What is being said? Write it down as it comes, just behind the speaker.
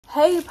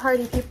Hey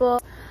party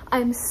people,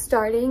 I'm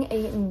starting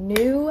a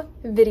new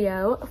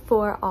video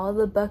for all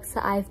the books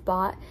that I've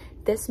bought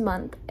this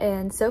month,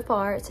 and so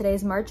far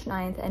today's March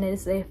 9th and it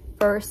is the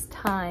first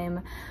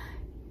time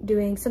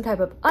doing some type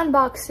of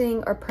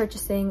unboxing or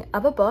purchasing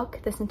of a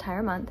book this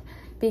entire month,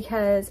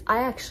 because I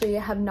actually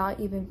have not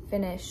even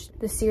finished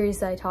the series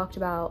that I talked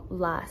about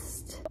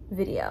last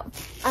video.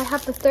 I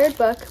have the third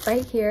book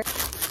right here.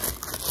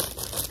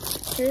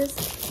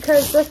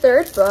 Because the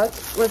third book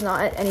was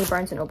not at any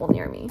Barnes & Noble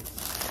near me.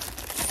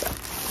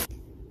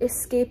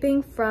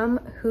 Escaping from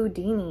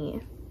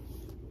Houdini.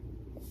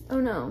 Oh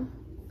no.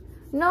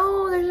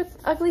 No, there's an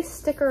ugly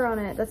sticker on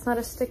it. That's not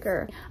a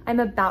sticker. I'm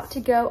about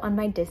to go on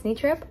my Disney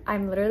trip.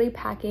 I'm literally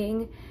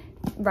packing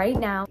right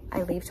now.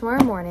 I leave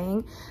tomorrow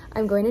morning.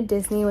 I'm going to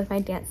Disney with my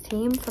dance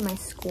team for my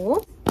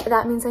school.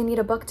 That means I need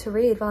a book to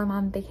read while I'm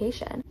on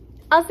vacation.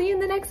 I'll see you in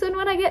the next one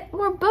when I get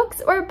more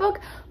books or a book.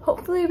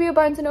 Hopefully it'll be a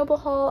Barnes & Noble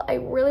haul. I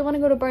really want to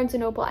go to Barnes &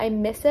 Noble. I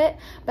miss it,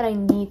 but I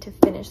need to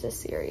finish this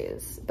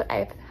series. But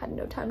I've had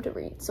no time to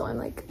read, so I'm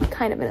like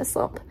kind of in a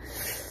slump.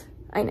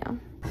 I know.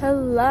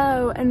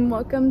 Hello and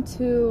welcome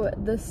to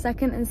the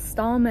second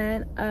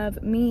installment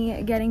of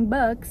me getting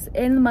books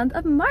in the month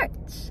of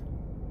March.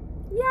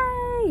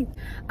 Yay!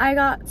 I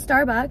got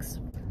Starbucks.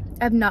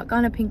 I've not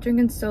gone to Pink Drink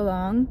in so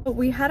long. But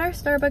we had our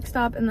Starbucks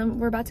stop and then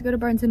we're about to go to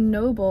Barnes &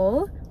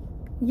 Noble.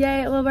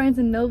 Yay, a little Barnes &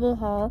 Noble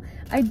haul.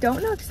 I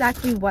don't know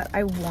exactly what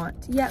I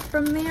want yet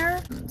from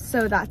there,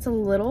 so that's a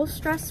little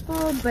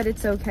stressful, but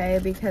it's okay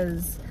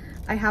because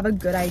I have a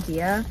good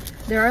idea.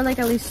 There are like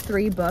at least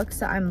 3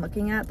 books that I'm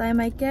looking at that I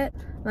might get.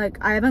 Like,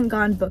 I haven't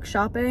gone book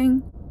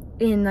shopping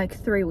in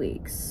like 3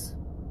 weeks.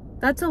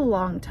 That's a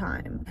long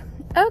time.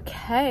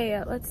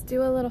 Okay, let's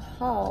do a little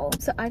haul.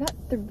 So I got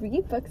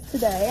 3 books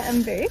today.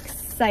 I'm very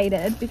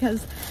excited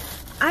because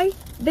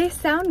they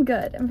sound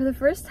good, and for the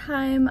first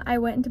time I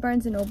went into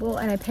Barnes & Noble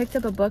and I picked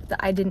up a book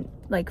that I didn't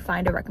like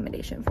find a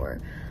recommendation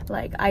for.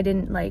 Like, I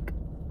don't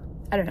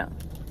know.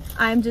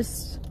 I'm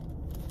just,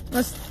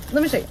 let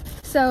me show you.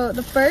 So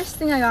the first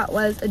thing I got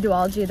was a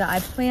duology that I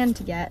planned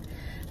to get.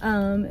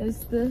 Is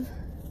the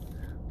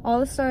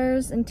All the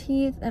Stars and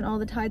Teeth and All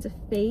the Tides of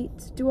Fate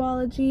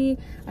duology.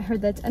 I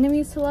heard that's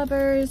enemies to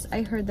lovers.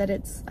 I heard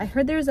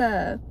there's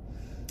a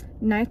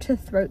knife to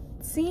throat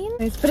scene,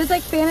 but it's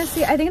like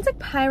fantasy. I think it's like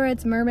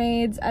pirates,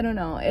 mermaids, I don't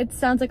know. It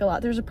sounds like a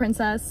lot. There's a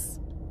princess.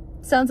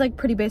 Sounds like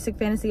pretty basic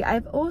fantasy.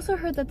 I've also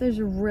heard that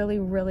there's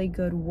really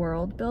good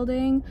world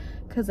building,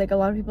 because like a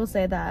lot of people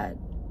say that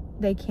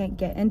they can't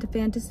get into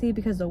fantasy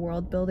because the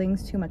world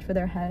building's too much for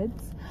their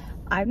heads.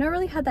 I've not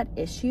really had that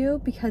issue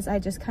because I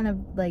just kind of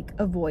like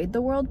avoid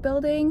the world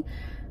building,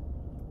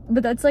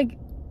 but that's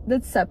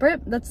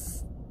separate.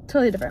 That's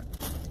totally different.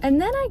 And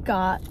then I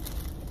got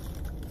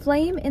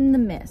Flame in the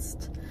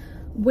Mist,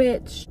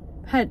 which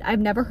I've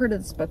never heard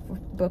of this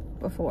book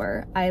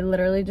before. I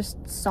literally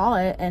just saw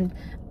it, and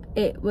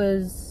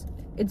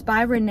it's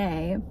by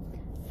Renee,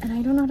 and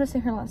I don't know how to say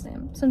her last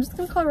name, so I'm just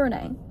gonna call her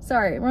Renee.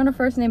 Sorry, we're on a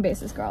first name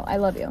basis, girl. I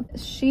love you.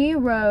 She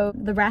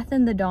wrote The Wrath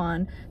and the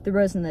Dawn, The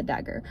Rose and the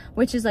Dagger,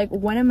 which is like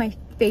one of my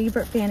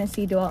favorite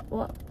fantasy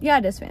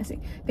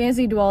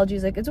fantasy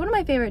duologies. Like, it's one of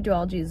my favorite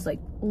duologies, like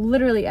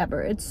literally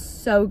ever. It's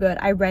so good.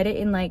 I read it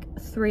in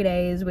like 3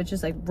 days, which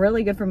is like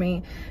really good for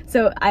me.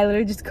 So I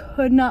literally just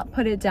could not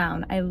put it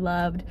down. I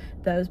loved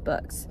those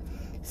books.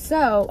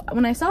 So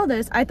when I saw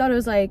this, I thought it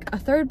was like a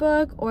 3rd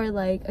book or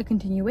like a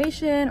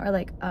continuation or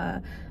like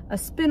a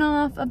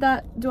spin-off of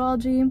that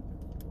duology,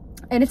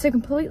 and it's a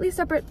completely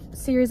separate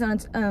series on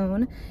its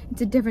own.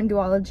 It's a different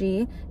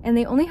duology, and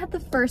they only had the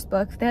first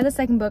book. If they had the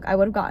second book, I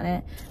would have gotten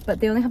it, but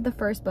they only have the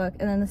first book,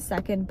 and then the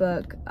second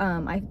book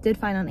I did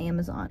find on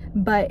Amazon.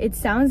 But it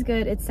sounds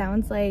good. It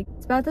sounds like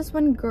it's about this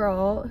one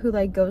girl who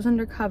like goes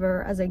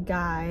undercover as a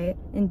guy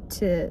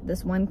into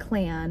this one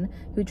clan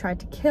who tried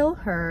to kill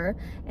her,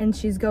 and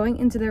she's going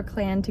into their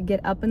clan to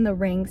get up in the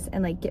ranks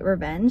and like get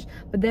revenge.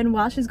 But then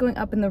while she's going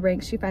up in the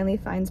ranks, she finally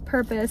finds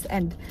purpose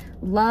and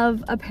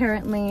love,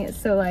 apparently.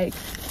 So like,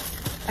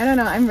 I don't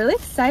know, I'm really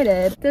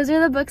excited. Those are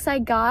the books I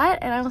got,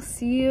 and I will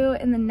see you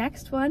in the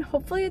next one.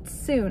 Hopefully it's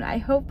soon. I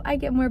hope I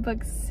get more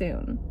books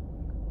soon.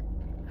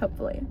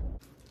 Hopefully.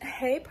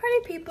 Hey party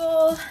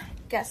people,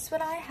 guess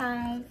what I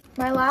have?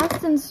 My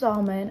last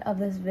installment of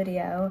this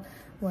video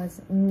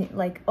was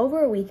like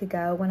over a week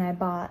ago when I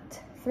bought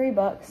 3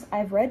 books.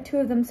 I've read 2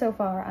 of them so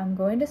far. I'm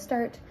going to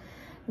start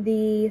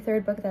the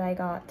 3rd book that I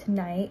got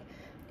tonight,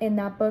 and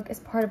that book is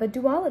part of a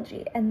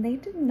duology, and they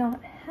did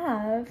not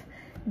have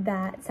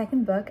that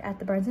second book at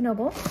the Barnes &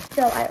 Noble.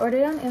 So I ordered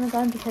it on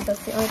Amazon because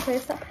that's the only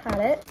place that had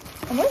it.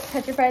 I'm always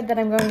petrified that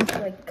I'm going to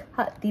like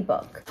cut the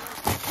book.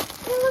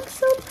 It looks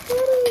so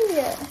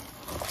pretty.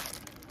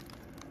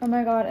 Oh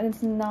my god, and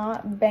it's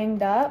not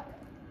banged up.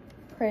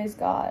 Praise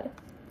God.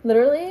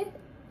 Literally,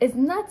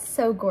 isn't that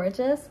so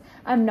gorgeous?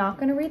 I'm not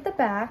gonna read the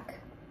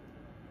back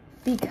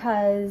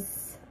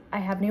because I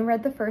haven't even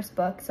read the first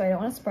book, so I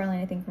don't want to spoil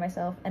anything for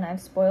myself, and I've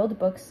spoiled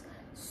books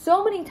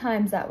so many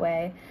times that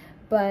way.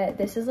 But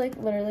this is like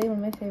literally one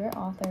of my favorite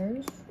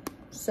authors,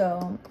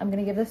 so I'm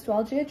gonna give this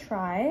duology a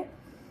try.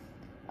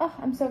 Oh,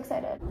 I'm so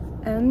excited.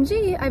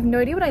 OMG, I have no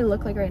idea what I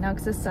look like right now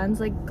because the sun's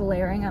like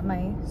glaring at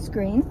my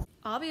screen.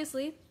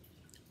 Obviously.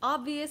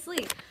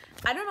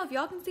 I don't know if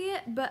y'all can see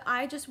it, but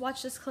I just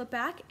watched this clip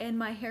back and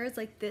my hair is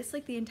like this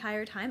like the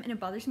entire time and it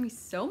bothers me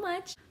so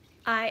much.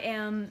 I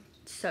am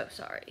so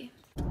sorry.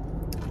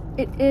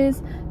 It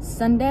is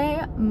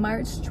Sunday,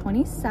 March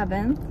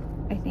 27th,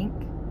 I think.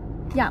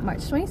 Yeah, March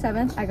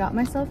 27th. I got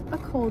myself a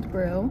cold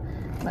brew.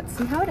 Let's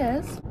see how it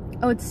is.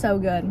 Oh, it's so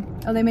good.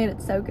 Oh, they made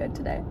it so good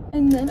today.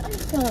 And then I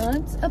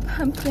got a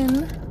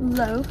pumpkin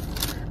loaf.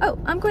 Oh,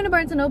 I'm going to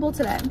Barnes & Noble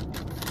today.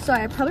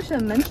 Sorry, I probably should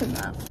have mentioned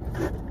that.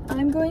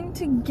 I'm going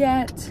to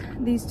get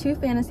these 2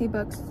 fantasy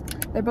books.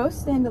 They're both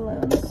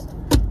standalones.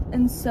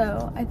 And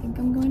so I think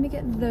I'm going to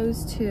get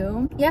those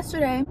 2.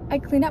 Yesterday, I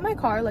cleaned out my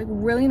car, like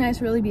really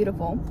nice, really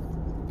beautiful.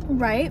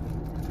 Right.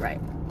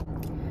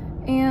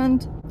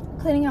 And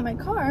cleaning out my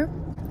car,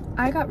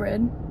 I got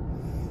rid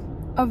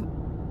of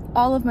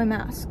all of my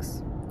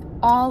masks.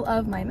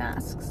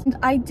 And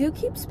I do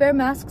keep spare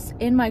masks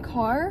in my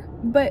car,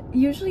 but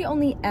usually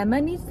only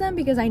Emma needs them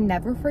because I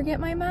never forget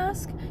my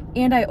mask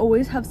and I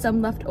always have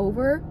some left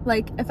over.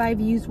 Like if I've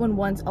used one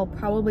once, I'll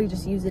probably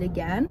just use it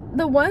again.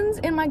 The ones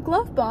in my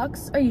glove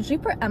box are usually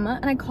for Emma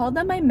and I call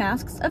them my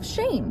masks of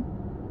shame.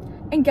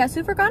 And guess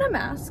who forgot a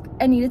mask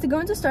and needed to go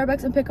into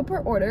Starbucks and pick up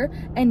her order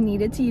and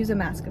needed to use a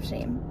mask of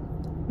shame?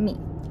 Me.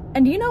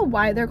 And do you know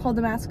why they're called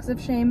the masks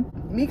of shame?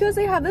 Because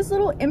they have this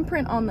little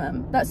imprint on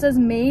them that says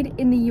made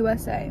in the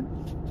USA.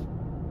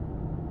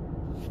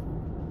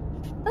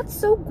 That's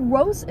so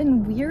gross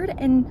and weird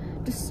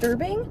and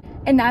disturbing.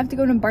 And now I have to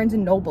go to Barnes &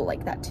 Noble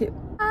like that too.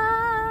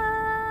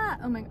 Ah!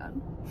 Oh my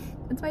god.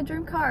 It's my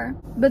dream car.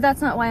 But that's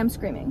not why I'm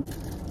screaming.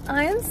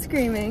 I am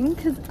screaming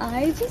because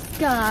I just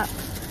got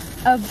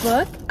a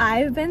book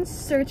I've been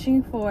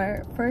searching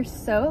for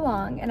so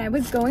long, and I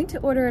was going to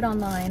order it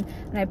online,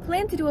 and I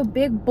planned to do a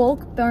big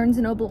bulk Barnes &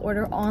 Noble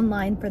order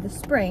online for the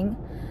spring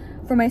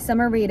for my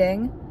summer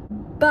reading,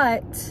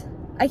 but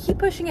I keep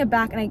pushing it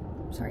back, and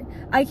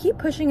I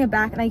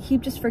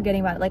keep just forgetting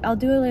about it. Like, I'll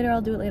do it later,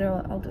 I'll do it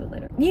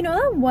later. You know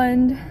that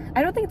one,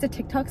 I don't think it's a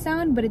TikTok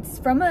sound, but it's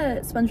from a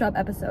SpongeBob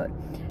episode,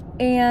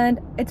 and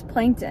it's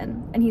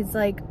Plankton, and he's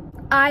like,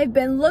 I've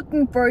been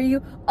looking for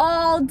you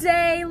all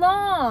day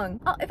long.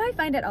 If I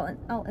find it,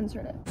 I'll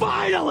insert it.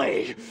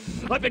 Finally!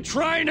 I've been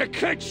trying to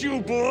catch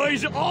you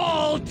boys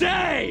all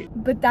day!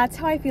 But that's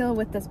how I feel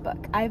with this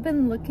book. I've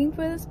been looking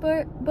for this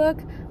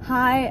book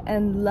high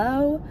and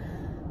low.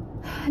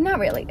 Not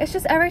really. It's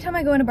just every time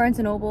I go into Barnes &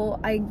 Noble,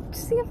 I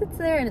see if it's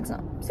there and it's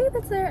not. See if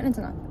it's there and it's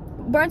not.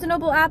 Barnes &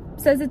 Noble app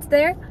says it's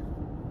there.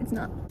 It's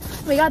not.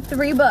 We got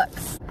 3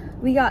 books.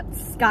 We got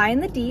Sky in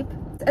the Deep.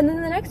 And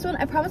then the next one,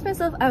 I promised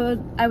myself I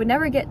would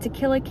never get To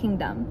Kill a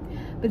Kingdom.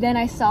 But then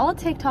I saw a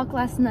TikTok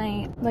last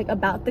night, like,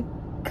 about the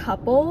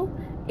couple,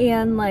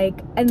 and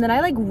then I,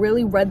 like,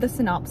 really read the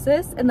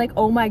synopsis, and, like,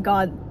 oh my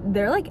god,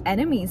 they're, like,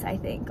 enemies, I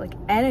think. Like,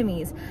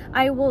 enemies.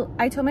 I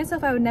told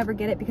myself I would never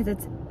get it because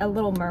it's a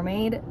Little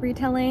Mermaid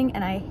retelling,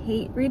 and I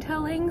hate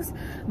retellings,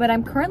 but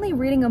I'm currently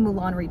reading a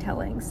Mulan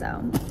retelling,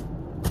 so...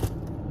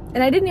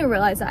 And I didn't even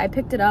realize that. I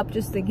picked it up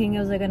just thinking it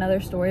was like another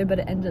story, but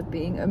it ended up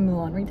being a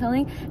Mulan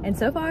retelling. And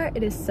so far,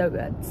 it is so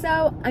good.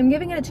 So I'm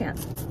giving it a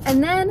chance.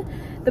 And then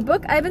the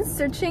book I've been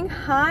searching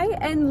high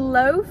and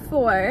low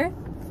for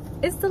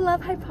is The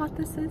Love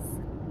Hypothesis.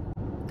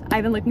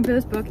 I've been looking for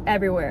this book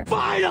everywhere.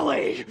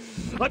 Finally!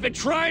 I've been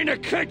trying to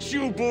catch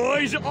you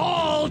boys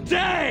all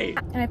day!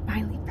 And I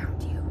finally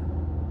found you.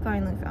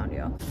 Finally found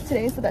you.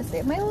 Today is the best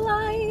day of my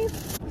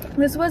life.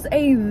 This was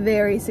a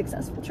very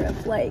successful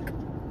trip. Like,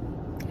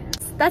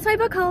 that's my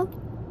book haul.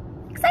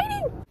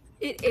 Exciting!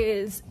 It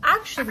is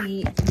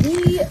actually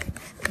the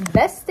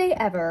best day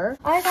ever.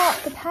 I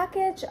got the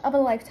package of a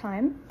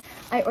lifetime.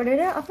 I ordered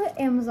it off of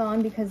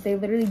Amazon because they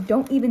literally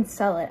don't even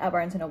sell it at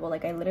Barnes & Noble.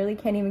 Like, I literally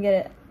can't even get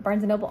it at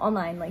Barnes & Noble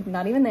online. Like,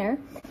 not even there.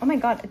 Oh my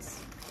god,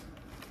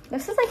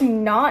 this is like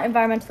not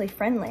environmentally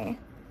friendly.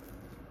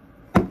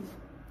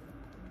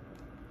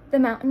 The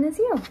Mountain Is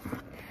You.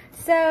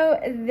 So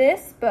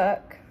this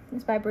book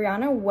is by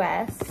Brianna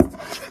West.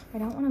 I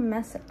don't want to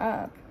mess it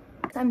up.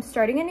 I'm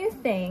starting a new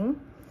thing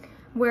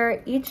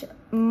where each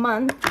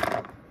month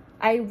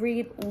I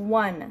read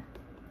one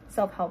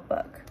self-help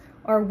book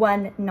or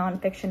one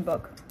nonfiction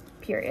book,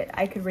 period.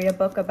 I could read a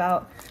book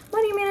about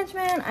money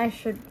management. I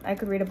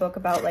could read a book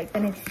about like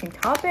an interesting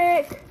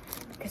topic,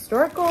 like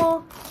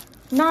historical,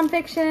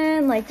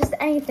 nonfiction, like just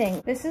anything.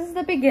 This is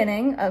the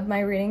beginning of my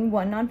reading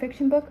one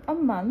nonfiction book a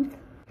month,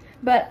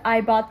 but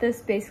I bought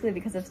this basically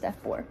because of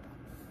Steph 4,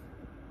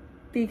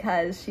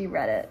 because she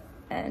read it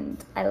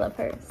and I love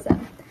her, so.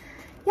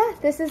 Yeah,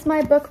 this is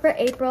my book for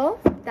April.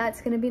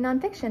 That's gonna be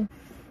nonfiction.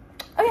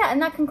 Oh yeah,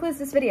 and that concludes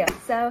this video.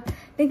 So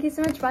thank you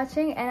so much for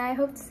watching, and I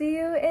hope to see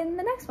you in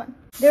the next one.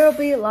 There will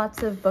be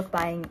lots of book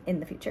buying in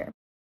the future.